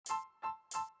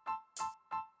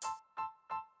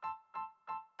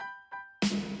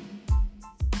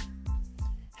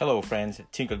Hello, friends.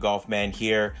 Tinker Golf Man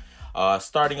here.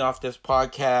 Starting off this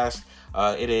podcast,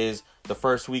 it is the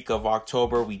first week of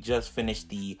October. We just finished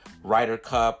the Ryder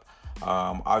Cup.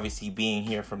 Obviously, being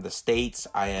here from the States,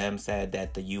 I am sad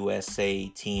that the USA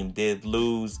team did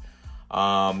lose.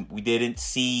 We didn't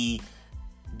see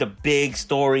the big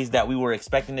stories that we were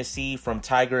expecting to see from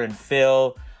Tiger and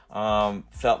Phil.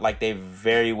 Felt like they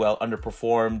very well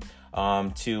underperformed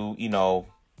to,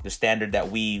 the standard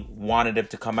that we wanted them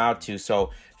to come out to.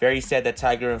 So very sad that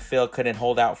Tiger and Phil couldn't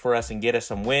hold out for us and get us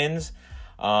some wins.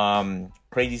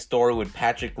 Crazy story with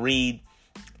Patrick Reed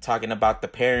talking about the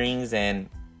pairings and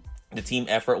the team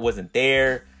effort wasn't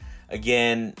there.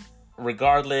 Again,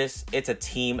 regardless, it's a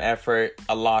team effort.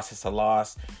 A loss is a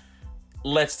loss.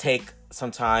 Let's take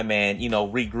some time and,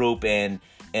 regroup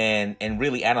and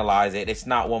really analyze it. It's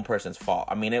not one person's fault.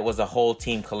 I mean, it was a whole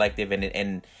team collective,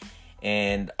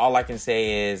 and all I can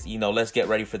say is, let's get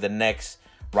ready for the next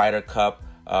Ryder Cup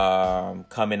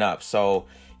coming up. So,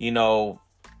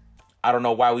 I don't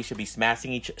know why we should be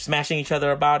smashing each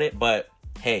other about it, but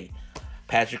hey,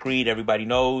 Patrick Reed, everybody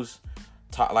knows,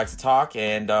 likes to talk,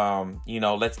 and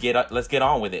let's get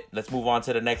on with it. Let's move on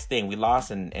to the next thing. We lost,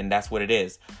 and that's what it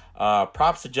is.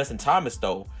 Props to Justin Thomas,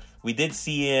 though. We did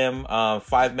see him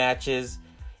 5 matches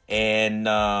and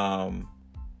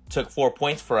took 4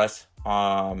 points for us.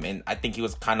 And I think he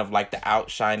was kind of like the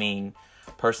outshining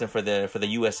person for the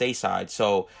USA side.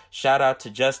 So shout out to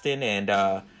Justin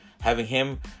and having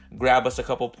him grab us a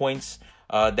couple points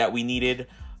that we needed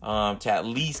to at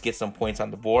least get some points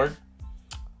on the board.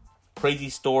 Crazy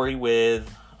story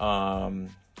with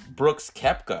Brooks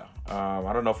Koepka.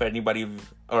 I don't know if anybody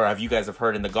or if you guys have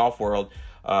heard in the golf world.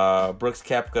 Brooks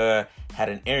Koepka had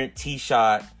an errant tee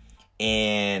shot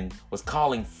and was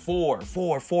calling four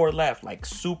left, like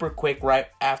super quick right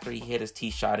after he hit his tee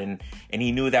shot. And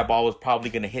he knew that ball was probably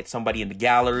going to hit somebody in the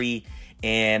gallery.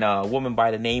 And a woman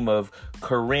by the name of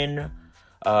Corinne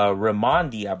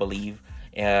Raimondi, I believe,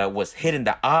 was hit in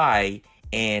the eye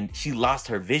and she lost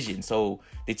her vision. So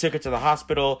they took her to the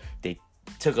hospital. They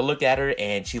took a look at her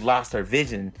and she lost her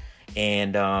vision.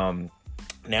 And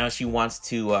now she wants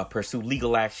to pursue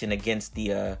legal action against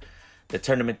the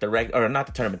tournament director, or not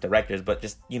the tournament directors, but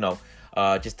just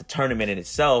just the tournament in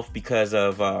itself because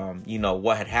of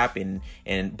what had happened.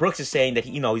 And Brooks is saying that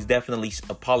he's definitely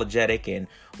apologetic and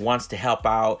wants to help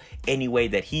out any way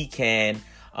that he can.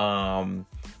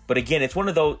 But again, it's one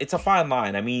of those. It's a fine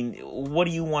line. I mean, what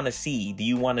do you want to see? Do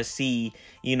you want to see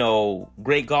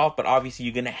great golf? But obviously,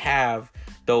 you're gonna have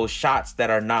those shots that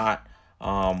are not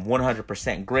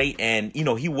 100% great. And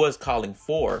he was calling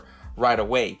for right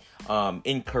away.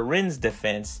 In Corinne's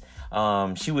defense,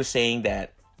 she was saying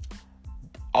that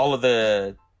all of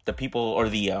the people or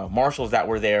the marshals that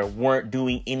were there weren't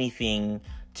doing anything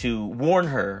to warn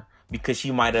her because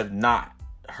she might have not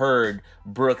heard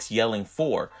Brooks yelling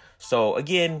for. So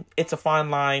again, it's a fine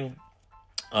line.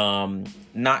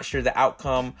 Not sure the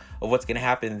outcome of what's going to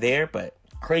happen there, but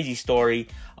crazy story.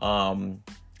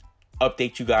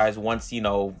 Update you guys once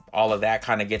all of that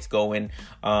kind of gets going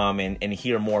and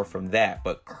hear more from that.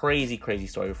 But crazy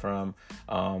story from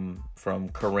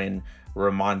Corinne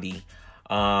Raimondi.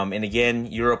 And again,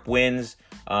 Europe wins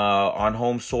on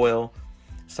home soil.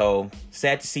 So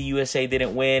sad to see USA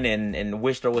didn't win, and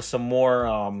wish there was some more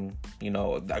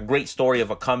a great story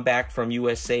of a comeback from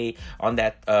USA on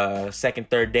that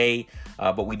third day,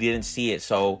 but we didn't see it.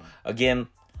 So again,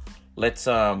 let's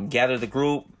gather the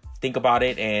group, think about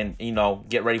it, and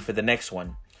get ready for the next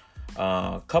one.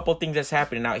 A couple things that's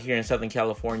happening out here in Southern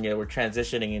California. We're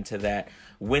transitioning into that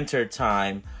winter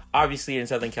time. Obviously, in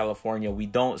Southern California, we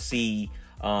don't see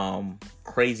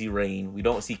crazy rain. We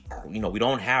don't see, we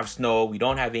don't have snow. We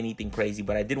don't have anything crazy.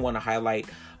 But I did want to highlight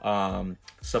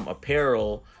some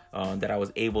apparel that I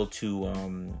was able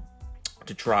to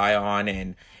try on,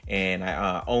 and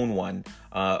I own one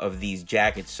of these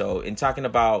jackets. So in talking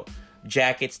about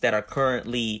jackets that are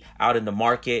currently out in the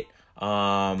market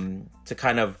to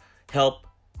kind of help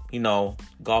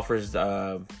golfers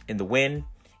in the wind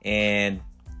and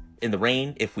in the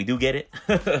rain if we do get it.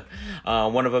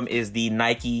 One of them is the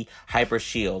Nike Hyper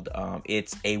Shield.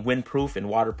 It's a windproof and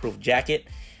waterproof jacket,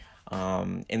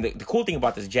 and the cool thing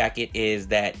about this jacket is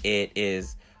that it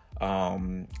is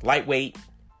lightweight,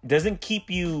 doesn't keep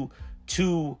you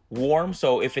too warm.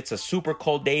 So if it's a super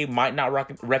cold day, might not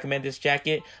recommend this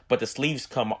jacket, but the sleeves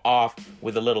come off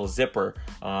with a little zipper.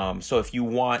 So if you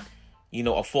want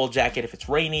a full jacket if it's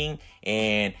raining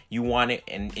and you want it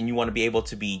and you want to be able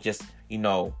to be just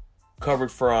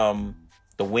covered from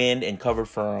the wind and covered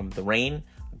from the rain,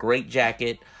 great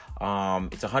jacket.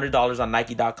 It's $100 on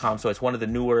Nike.com, so it's one of the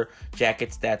newer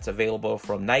jackets that's available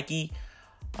from Nike.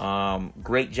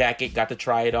 Great jacket. Got to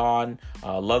try it on.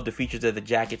 Love the features of the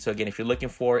jacket. So again, if you're looking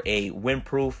for a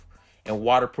windproof and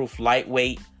waterproof,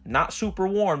 lightweight, not super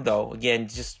warm though. Again,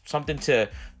 just something to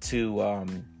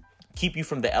keep you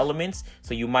from the elements.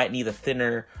 So you might need a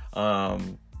thinner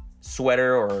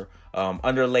sweater or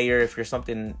underlayer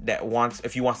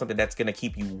if you want something that's gonna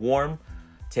keep you warm.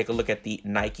 Take a look at the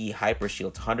Nike Hyper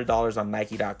Shield. It's $100 on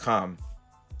Nike.com.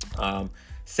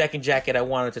 Second jacket I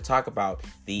wanted to talk about,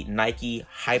 the Nike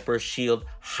Hyper Shield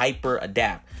Hyper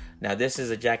Adapt. Now this is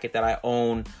a jacket that I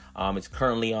own. It's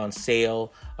currently on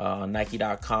sale on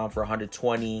Nike.com for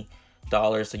 $120.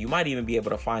 So you might even be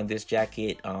able to find this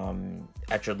jacket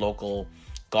at your local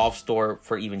golf store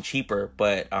for even cheaper.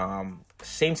 But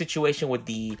same situation with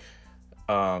the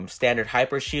standard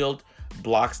Hyper Shield.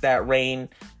 Blocks that rain,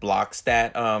 blocks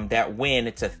that wind.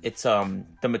 It's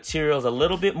the material's a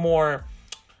little bit more,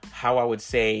 how I would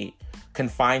say,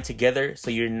 confined together,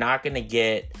 so you're not gonna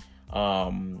get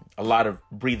a lot of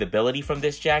breathability from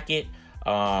this jacket.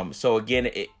 So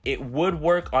again, it would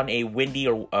work on a windy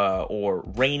or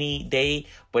rainy day,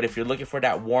 but if you're looking for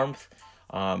that warmth,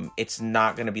 it's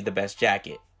not gonna be the best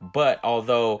jacket. But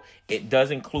although it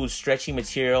does include stretchy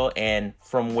material, and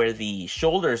from where the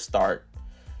shoulders start,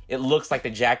 it looks like the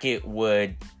jacket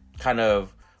would kind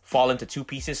of fall into two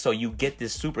pieces. So you get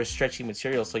this super stretchy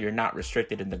material, so you're not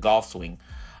restricted in the golf swing.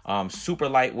 Super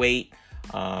lightweight.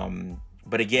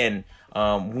 But again,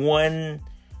 one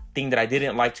thing that I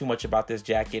didn't like too much about this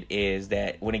jacket is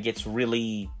that when it gets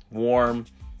really warm,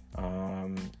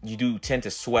 you do tend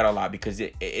to sweat a lot, because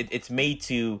it's made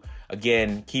to,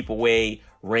 again, keep away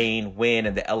rain, wind,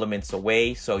 and the elements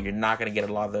away. So you're not going to get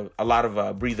a lot of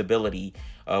breathability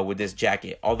with this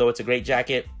jacket. Although it's a great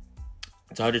jacket,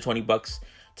 it's $120.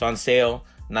 It's on sale,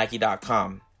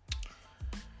 Nike.com.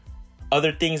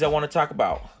 Other things I want to talk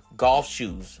about: golf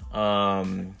shoes.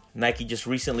 Nike just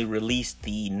recently released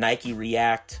the Nike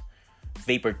React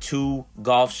Vapor 2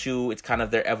 golf shoe. It's kind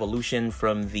of their evolution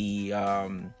from the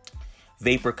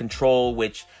Vapor Control,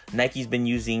 which Nike's been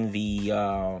using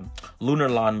the Lunar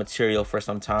Lawn material for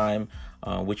some time,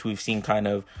 which we've seen kind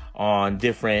of on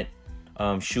different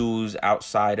shoes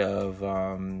outside of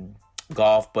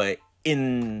golf. But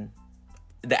in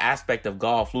the aspect of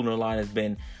golf, Lunar Lawn has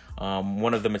been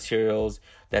one of the materials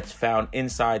that's found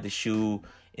inside the shoe,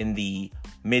 in the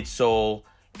midsole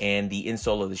and the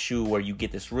insole of the shoe, where you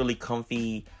get this really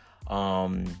comfy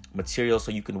material,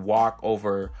 so you can walk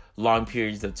over long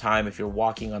periods of time if you're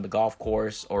walking on the golf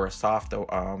course or a soft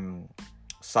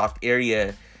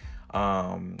area,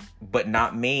 but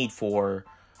not made for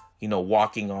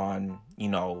walking on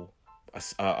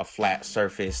a flat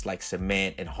surface like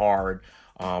cement and hard.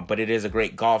 But it is a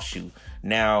great golf shoe.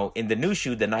 Now, in the new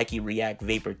shoe, the Nike React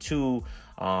Vapor 2,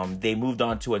 they moved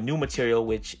on to a new material,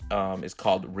 which is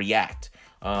called React.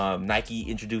 Nike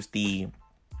introduced the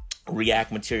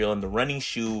React material in the running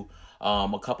shoe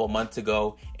a couple months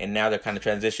ago, and now they're kind of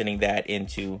transitioning that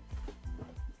into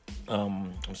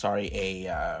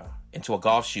into a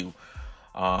golf shoe.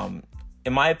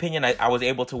 In my opinion, I was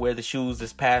able to wear the shoes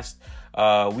this past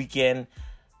weekend.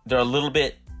 They're a little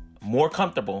bit more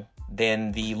comfortable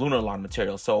than the Lunar Lawn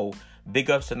material. So big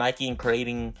ups to Nike in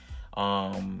creating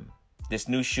this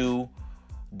new shoe,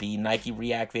 the Nike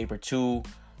React Vapor 2.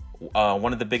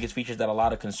 One of the biggest features that a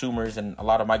lot of consumers and a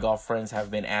lot of my golf friends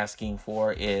have been asking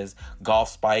for is golf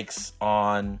spikes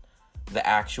on the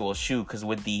actual shoe. Because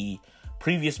with the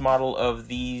previous model of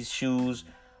these shoes,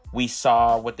 we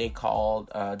saw what they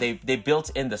called, they built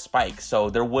in the spikes. So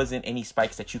there wasn't any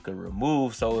spikes that you could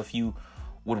remove. So if you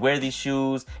would wear these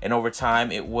shoes and over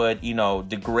time it would,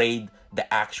 degrade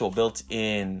the actual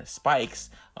built-in spikes,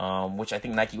 which I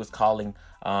think Nike was calling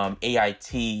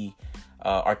AIT,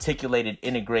 articulated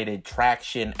integrated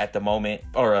traction at the moment,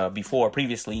 or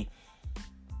previously,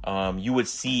 you would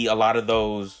see a lot of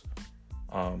those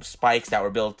spikes that were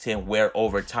built in wear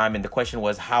over time. And the question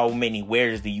was, how many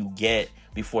wears do you get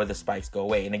before the spikes go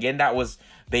away? And again, that was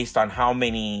based on how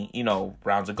many,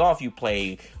 rounds of golf you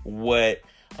play, what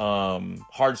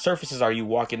hard surfaces are you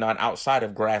walking on outside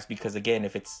of grass, because again,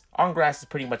 if it's on grass, it's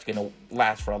pretty much going to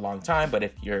last for a long time. But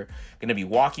if you're going to be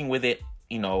walking with it,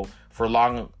 for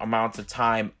long amounts of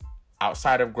time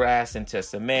outside of grass into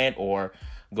cement or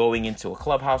going into a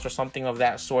clubhouse or something of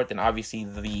that sort, then obviously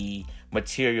the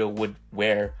material would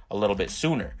wear a little bit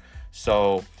sooner.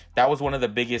 So that was one of the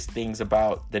biggest things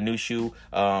about the new shoe,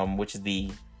 which is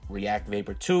the React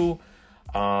Vapor 2.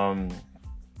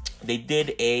 They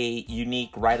did a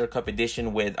unique Ryder Cup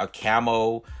edition with a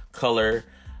camo color,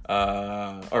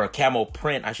 or a camo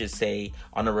print, I should say,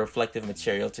 on a reflective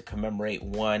material to commemorate,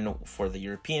 one for the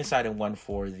European side and one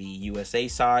for the USA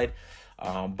side.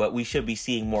 But we should be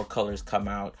seeing more colors come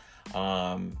out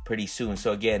pretty soon.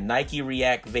 So again, Nike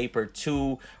React Vapor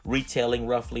 2 retailing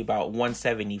roughly about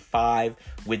 $175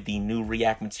 with the new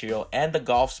React material and the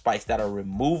golf spikes that are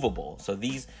removable. So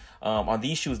these on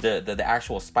these shoes, the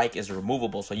actual spike is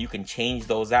removable, so you can change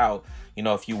those out,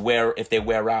 if they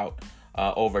wear out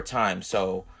over time.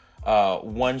 So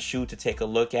one shoe to take a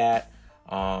look at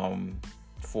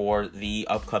for the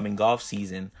upcoming golf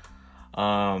season.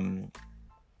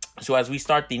 So as we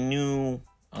start the new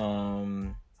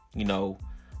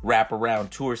wraparound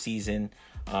tour season,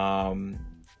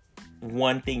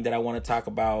 one thing that I want to talk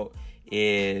about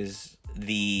is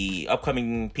the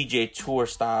upcoming PGA Tour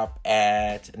stop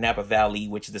at Napa Valley,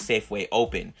 which is the Safeway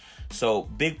Open. So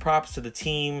big props to the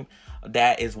team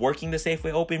that is working the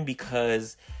Safeway Open,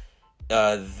 because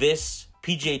this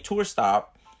PGA Tour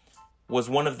stop was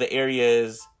one of the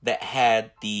areas that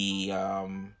had the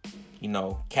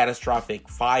catastrophic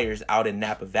fires out in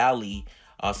Napa Valley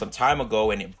some time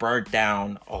ago, and it burnt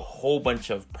down a whole bunch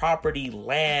of property,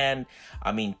 land.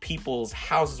 I mean, people's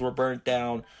houses were burnt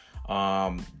down.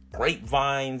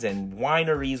 Grapevines and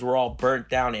wineries were all burnt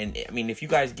down. And I mean, if you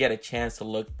guys get a chance to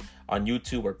look on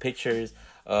YouTube or pictures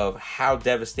of how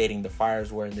devastating the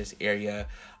fires were in this area,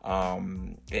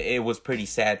 it was pretty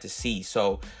sad to see.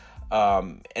 So,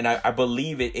 and I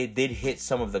believe it did hit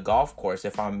some of the golf course,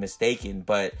 if I'm mistaken,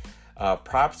 but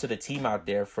props to the team out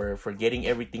there for getting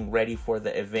everything ready for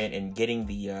the event and getting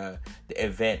the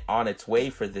event on its way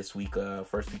for this week,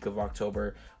 first week of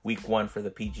October, week 1 for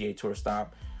the PGA Tour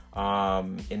stop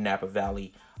in Napa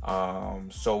Valley.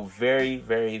 So very,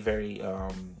 very, very,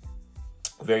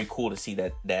 very cool to see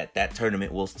that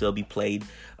tournament will still be played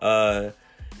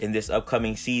in this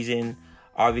upcoming season.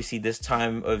 Obviously, this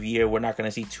time of year, we're not going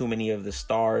to see too many of the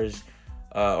stars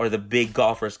or the big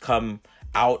golfers come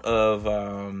out of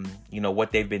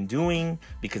what they've been doing,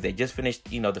 because they just finished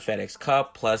the FedEx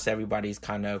Cup. Plus, everybody's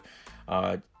kind of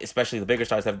especially the bigger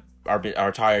stars are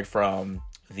retired from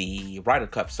the Ryder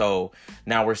Cup. So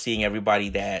now we're seeing everybody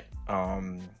that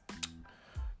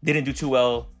didn't do too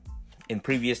well in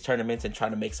previous tournaments and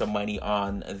trying to make some money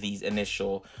on these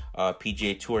initial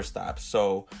PGA Tour stops.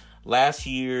 So last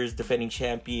year's defending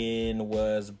champion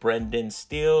was Brendan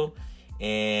Steele.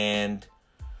 And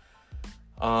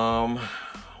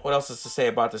what else is to say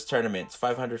about this tournament? It's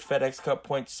 500 FedEx Cup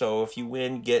points. So if you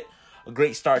win, get a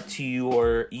great start to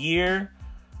your year.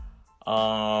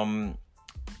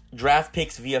 Draft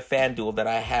picks via FanDuel that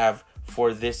I have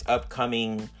for this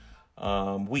upcoming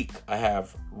week. I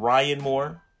have Ryan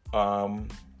Moore,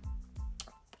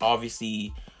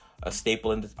 obviously a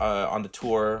staple on the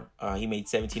tour. He made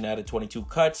 17 out of 22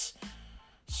 cuts,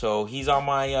 so he's on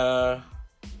my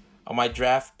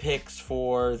draft picks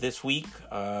for this week.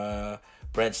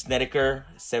 Brent Snedeker,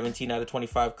 17 out of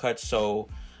 25 cuts. So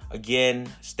again,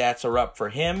 stats are up for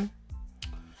him.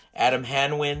 Adam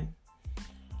Hanwin,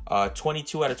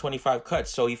 22 out of 25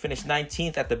 cuts. So he finished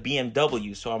 19th at the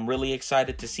BMW. So I'm really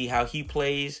excited to see how he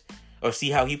plays,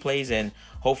 and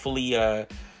hopefully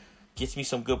gets me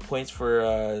some good points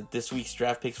for this week's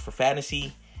draft picks for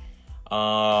fantasy.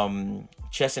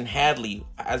 Chesson Hadley,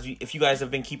 if you guys have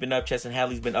been keeping up, Chesson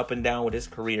Hadley's been up and down with his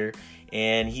career,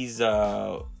 and he's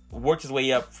worked his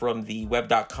way up from the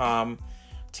web.com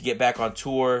to get back on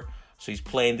tour. So he's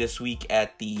playing this week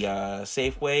at the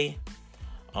Safeway.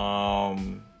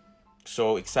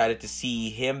 So excited to see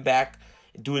him back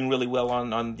doing really well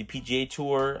on the PGA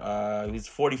Tour. He was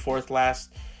 44th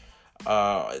last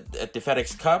at the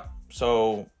FedEx Cup.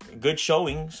 So good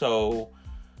showing. So,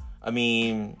 I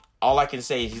mean, all I can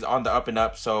say is he's on the up and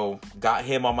up. So got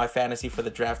him on my fantasy for the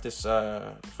draft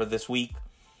for this week.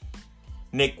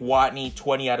 Nick Watney,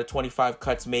 20 out of 25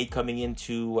 cuts made coming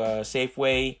into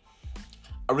Safeway.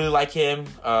 I really like him.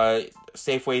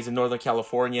 Safeway is in Northern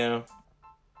California.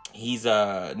 He's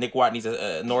Nick Watney's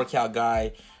a NorCal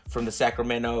guy from the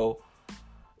Sacramento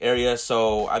area.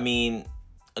 So, I mean,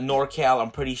 NorCal,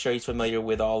 I'm pretty sure he's familiar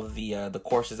with all of the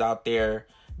courses out there.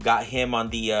 Got him on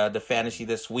the fantasy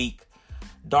this week.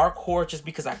 Dark horse, just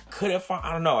because I couldn't find,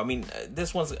 I don't know. I mean,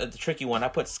 this one's a tricky one. I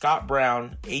put Scott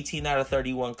Brown, 18 out of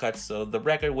 31 cuts. So the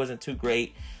record wasn't too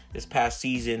great this past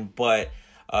season, but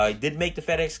he did make the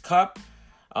FedEx Cup.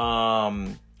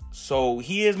 So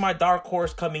he is my dark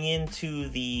horse coming into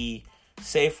the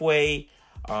Safeway.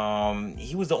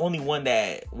 He was the only one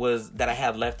that I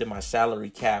had left in my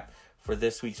salary cap for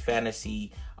this week's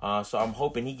fantasy. So I'm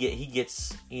hoping he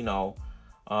gets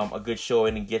a good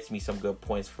showing and gets me some good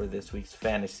points for this week's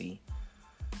fantasy.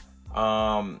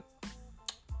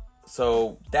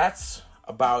 So that's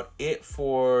about it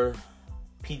for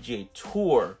PGA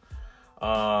Tour.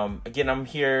 Again, I'm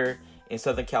here in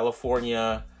Southern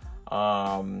California.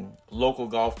 Local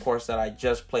golf course that I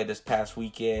just played this past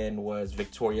weekend was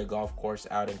Victoria Golf Course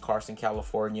out in Carson,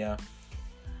 California.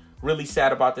 Really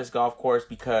sad about this golf course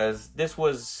because this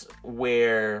was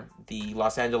where the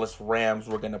Los Angeles Rams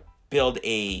were going to build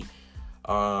a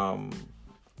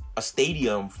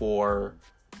stadium for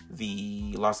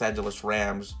the Los Angeles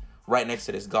Rams right next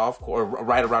to this golf course, or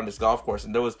right around this golf course.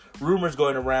 And there was rumors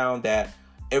going around that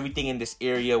everything in this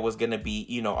area was going to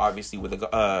be, obviously with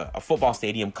a football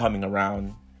stadium coming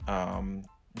around,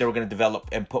 they were going to develop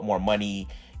and put more money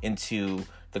into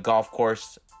the golf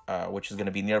course, which is going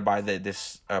to be nearby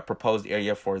this proposed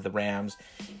area for the Rams,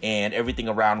 and everything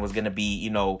around was going to be,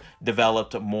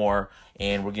 developed more,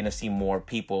 and we're going to see more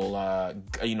people,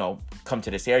 come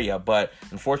to this area. But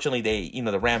unfortunately,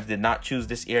 the Rams did not choose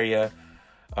this area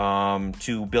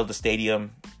to build a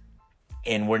stadium.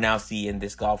 And we're now seeing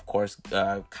this golf course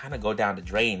kind of go down the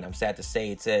drain. I'm sad to say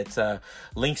it's a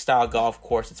link style golf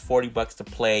course. It's $40 to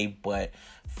play, but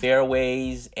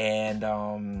fairways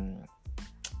and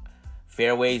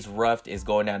fairways roughed is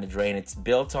going down the drain. It's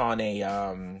built on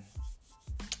an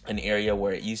area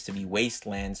where it used to be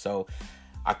wasteland, so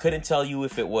I couldn't tell you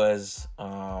if it was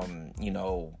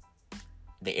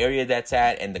the area that's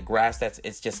at and the grass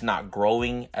it's just not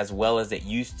growing as well as it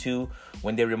used to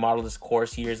when they remodeled this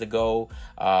course years ago.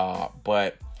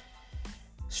 But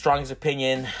strongest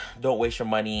opinion, don't waste your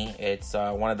money. It's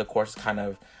one of the courses kind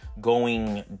of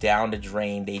going down the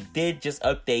drain. They did just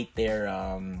update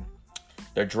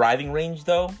their driving range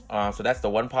though. So that's the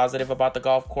one positive about the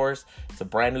golf course. It's a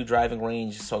brand new driving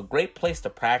range. So great place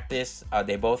to practice.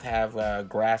 They both have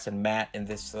grass and mat in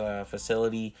this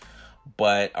facility.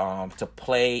 But to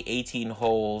play 18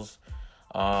 holes,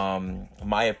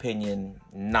 my opinion,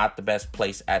 not the best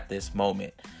place at this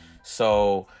moment.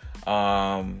 So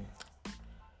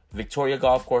Victoria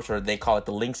Golf Course, or they call it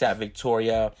the Links at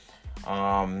Victoria,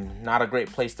 not a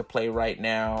great place to play right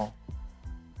now.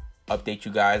 Update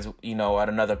you guys, at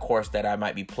another course that I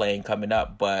might be playing coming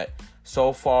up. But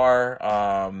so far,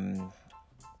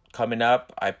 coming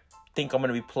up, I think I'm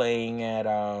going to be playing at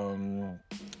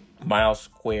Mile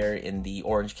Square in the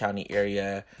Orange County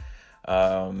area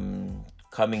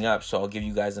coming up. So I'll give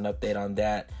you guys an update on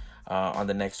that on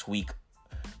the next week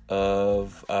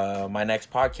of my next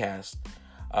podcast.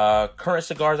 Current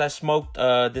cigars I smoked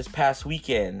this past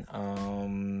weekend.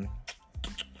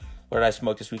 What did I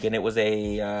smoke this weekend? It was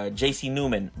a J.C.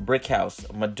 Newman Brick House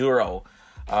Maduro.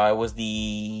 It was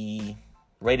the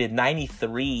rated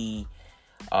 93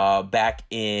 back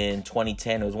in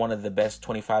 2010. It was one of the best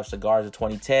 25 cigars of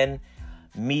 2010.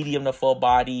 Medium to full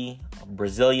body,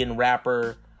 Brazilian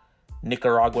wrapper,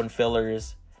 Nicaraguan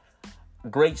fillers.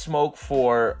 Great smoke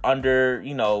for under,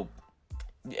 you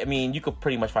could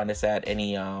pretty much find this at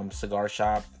any cigar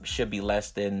shop. Should be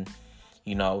less than,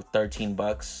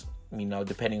 $13,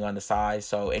 depending on the size.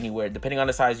 So depending on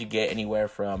the size, you get anywhere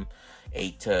from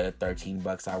 $8 to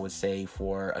 $13, I would say,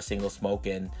 for a single smoke.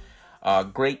 And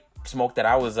great smoke that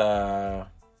I was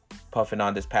puffing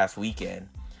on this past weekend.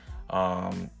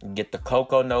 Get the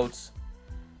cocoa notes,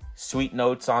 sweet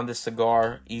notes on this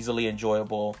cigar, easily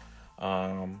enjoyable.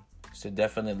 So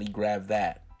definitely grab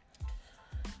that.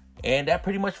 And that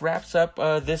pretty much wraps up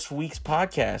this week's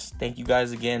podcast. Thank you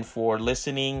guys again for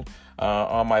listening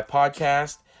on my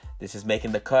podcast. This is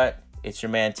Making the Cut. It's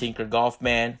your man Tinker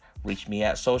Golfman. Reach me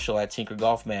at social at Tinker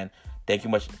Golfman. Thank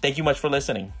you much for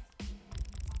listening.